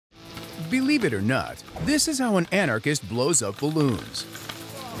Believe it or not, this is how an anarchist blows up balloons.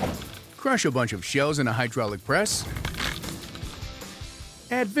 Crush a bunch of shells in a hydraulic press,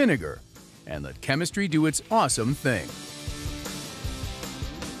 add vinegar, and let chemistry do its awesome thing.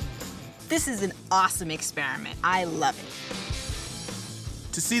 This is an awesome experiment. I love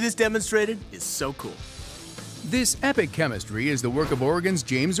it. To see this demonstrated is so cool. This epic chemistry is the work of Oregon's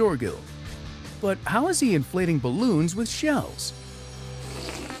James Orgill. But how is he inflating balloons with shells?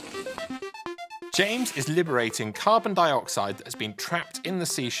 James is liberating carbon dioxide that has been trapped in the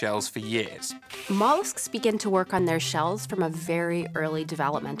seashells for years. Mollusks begin to work on their shells from a very early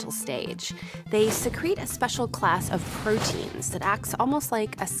developmental stage. They secrete a special class of proteins that acts almost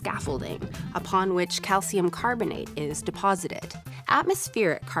like a scaffolding upon which calcium carbonate is deposited.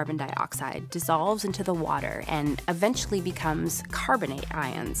 Atmospheric carbon dioxide dissolves into the water and eventually becomes carbonate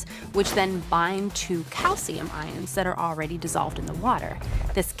ions, which then bind to calcium ions that are already dissolved in the water.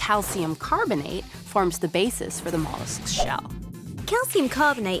 This calcium carbonate forms the basis for the mollusk's shell. Calcium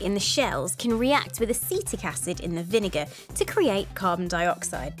carbonate in the shells can react with acetic acid in the vinegar to create carbon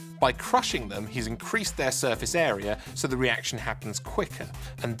dioxide. By crushing them, he's increased their surface area so the reaction happens quicker,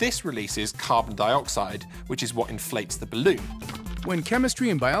 and this releases carbon dioxide, which is what inflates the balloon. When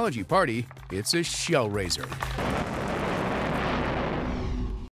chemistry and biology party, it's a shell raiser.